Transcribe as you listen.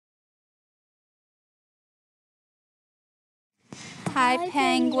Hi,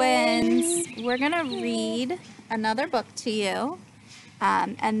 penguins. We're going to read another book to you.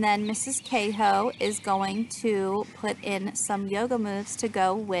 And then Mrs. Cahoe is going to put in some yoga moves to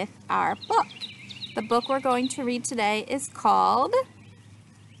go with our book. The book we're going to read today is called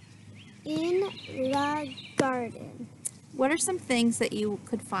In the Garden. What are some things that you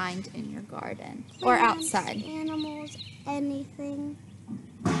could find in your garden or Plants, outside? Animals, anything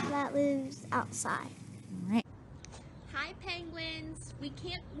that lives outside. All right. Hi penguins! We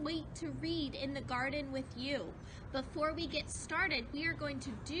can't wait to read In the Garden with you. Before we get started, we are going to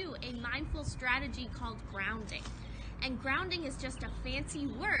do a mindful strategy called grounding. And grounding is just a fancy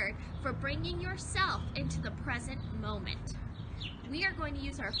word for bringing yourself into the present moment. We are going to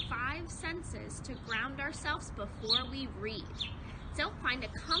use our 5 senses to ground ourselves before we read. So find a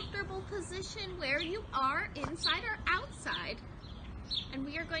comfortable position where you are, inside or outside. And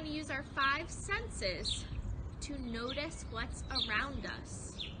we are going to use our 5 senses to notice what's around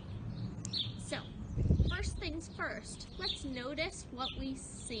us. So, first things first, let's notice what we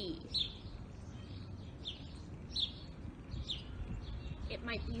see. It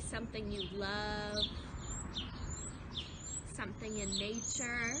might be something you love, something in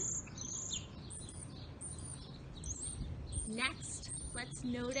nature. Next, let's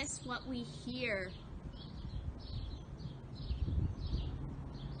notice what we hear.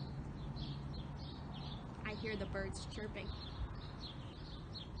 I hear the birds chirping.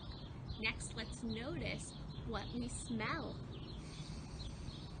 Next, let's notice what we smell.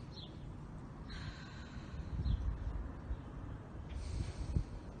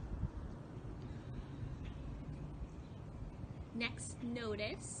 Next,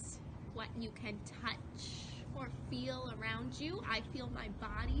 notice what you can touch or feel around you. I feel my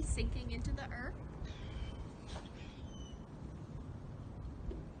body sinking into the earth.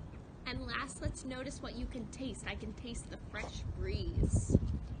 And last, let's notice what you can taste. I can taste the fresh breeze.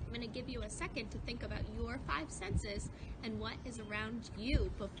 I'm going to give you a second to think about your 5 senses and what is around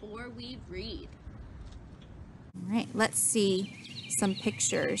you before we read. All right, let's see some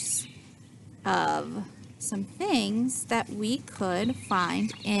pictures of some things that we could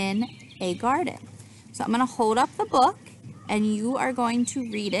find in a garden. So I'm going to hold up the book and you are going to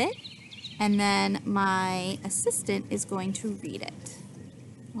read it, and then my assistant is going to read it.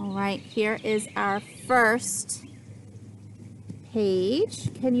 All right, here is our first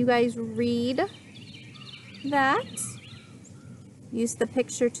page. Can you guys read that? Use the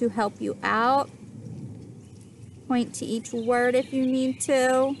picture to help you out. Point to each word if you need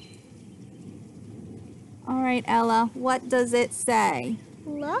to. All right, Ella, what does it say?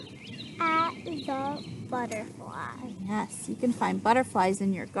 Look at the butterfly. Yes, you can find butterflies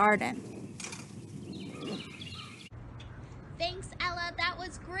in your garden. Thanks, Ella. That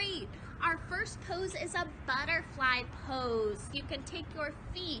was great. Our first pose is a butterfly pose. You can take your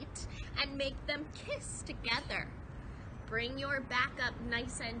feet and make them kiss together. Bring your back up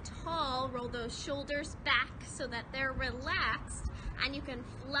nice and tall. Roll those shoulders back so that they're relaxed, and you can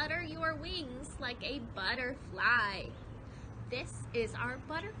flutter your wings like a butterfly. This is our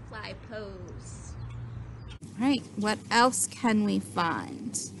butterfly pose. All right, what else can we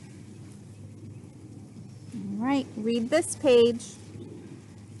find? All right, read this page.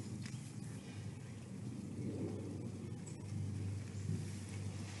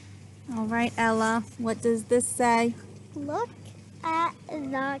 All right, Ella, what does this say? Look at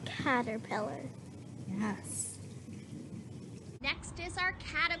the caterpillar. Yes. Next is our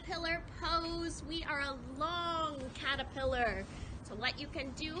caterpillar pose. We are a long caterpillar. So what you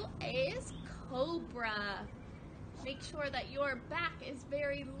can do is cobra. Make sure that your back is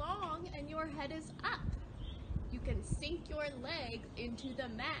very long and your head is up. You can sink your legs into the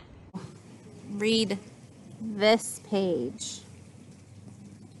mat. Read this page.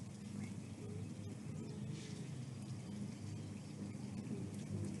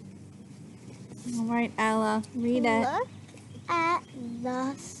 All right, Ella, read it. Look at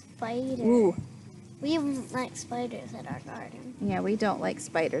the spider. Ooh. We don't like spiders in our garden. Yeah, we don't like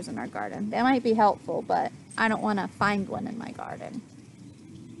spiders in our garden. They might be helpful, but I don't want to find one in my garden.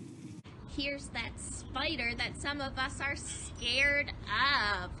 Here's that spider that some of us are scared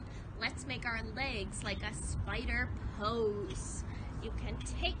of. Let's make our legs like a spider pose. You can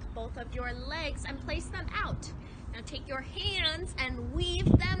take both of your legs and place them out. Now take your hands and weave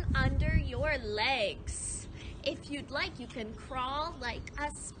them under your legs. If you'd like, you can crawl like a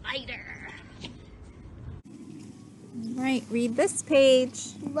spider. All right, read this page.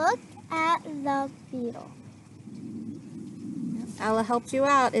 Look at the beetle. Ella helped you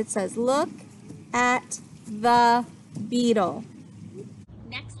out. It says, look at the beetle.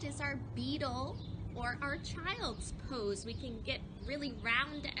 Next is our beetle. or our child's pose. We can get really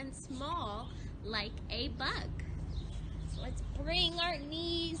round and small like a bug. So let's bring our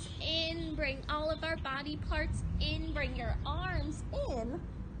knees in, bring all of our body parts in, bring your arms in,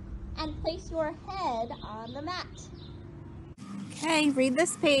 and place your head on the mat. Okay, read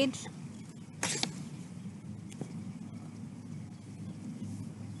this page.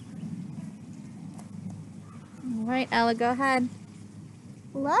 All right, Ella, go ahead.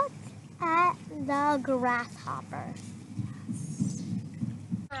 Look at the grasshopper.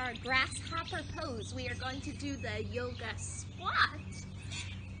 For our grasshopper pose, we are going to do the yoga squat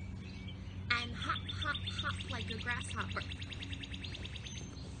and hop, hop, hop like a grasshopper.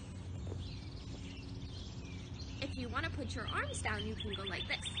 If you want to put your arms down, you can go like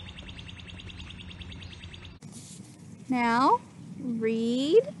this. Now,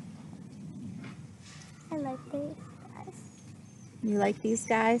 read. I like these guys. You like these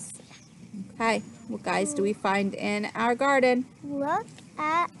guys? Okay, what guys do we find in our garden? Look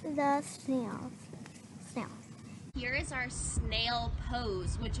at the snails. Snails. Here is our snail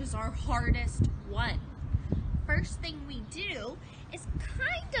pose, which is our hardest one. First thing we do is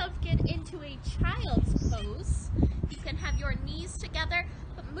kind of get into a child's pose. You can have your knees together,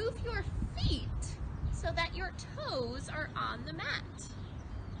 but move your feet so that your toes are on the mat.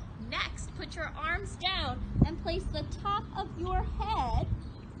 Next, put your arms down and place the top of your head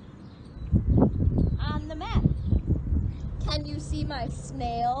on the mat. Can you see my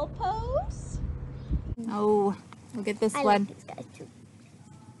snail pose? Oh, look at this I one. like these guys too.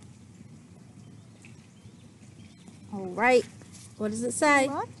 All right, what does it say?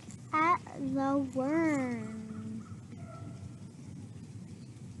 Look at the worm.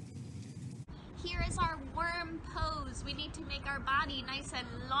 Here is our worm pose. We need to make our body nice and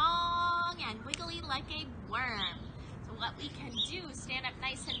long and wiggly like a worm. So what we can do is stand up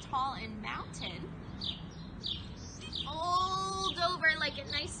nice and tall in mountain. Fold over like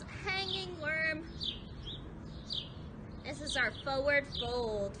a nice hanging worm. This is our forward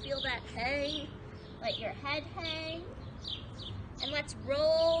fold. Feel that hang. Let your head hang. And let's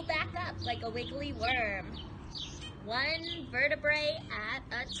roll back up like a wiggly worm. One vertebrae at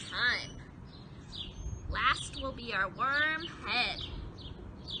a time. Last will be our worm head.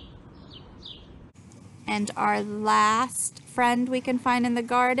 And our last friend we can find in the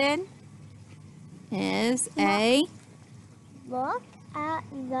garden is a Look at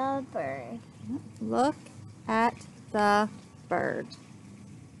the bird. look at the bird.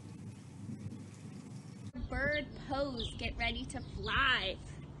 Bird pose, get ready to fly.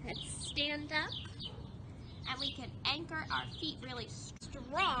 Let's stand up and we can anchor our feet really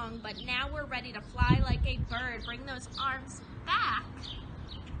strong, but now we're ready to fly like a bird. Bring those arms back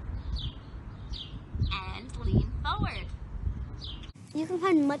and lean forward. You can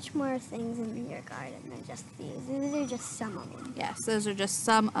find much more things in your garden than just these. These are just some of them. Yes, those are just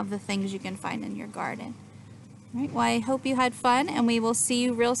some of the things you can find in your garden. All right, well, I hope you had fun, and we will see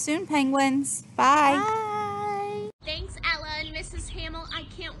you real soon, penguins. Bye. Bye. Thanks, Ella and Mrs. Hamill. I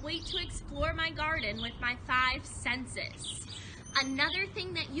can't wait to explore my garden with my 5 senses. Another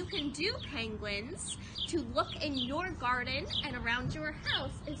thing that you can do, penguins, to look in your garden and around your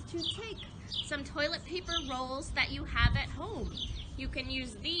house is to take some toilet paper rolls that you have at home. You can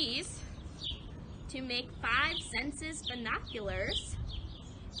use these to make 5 senses binoculars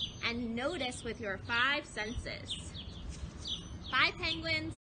and notice with your 5 senses. Bye, penguins.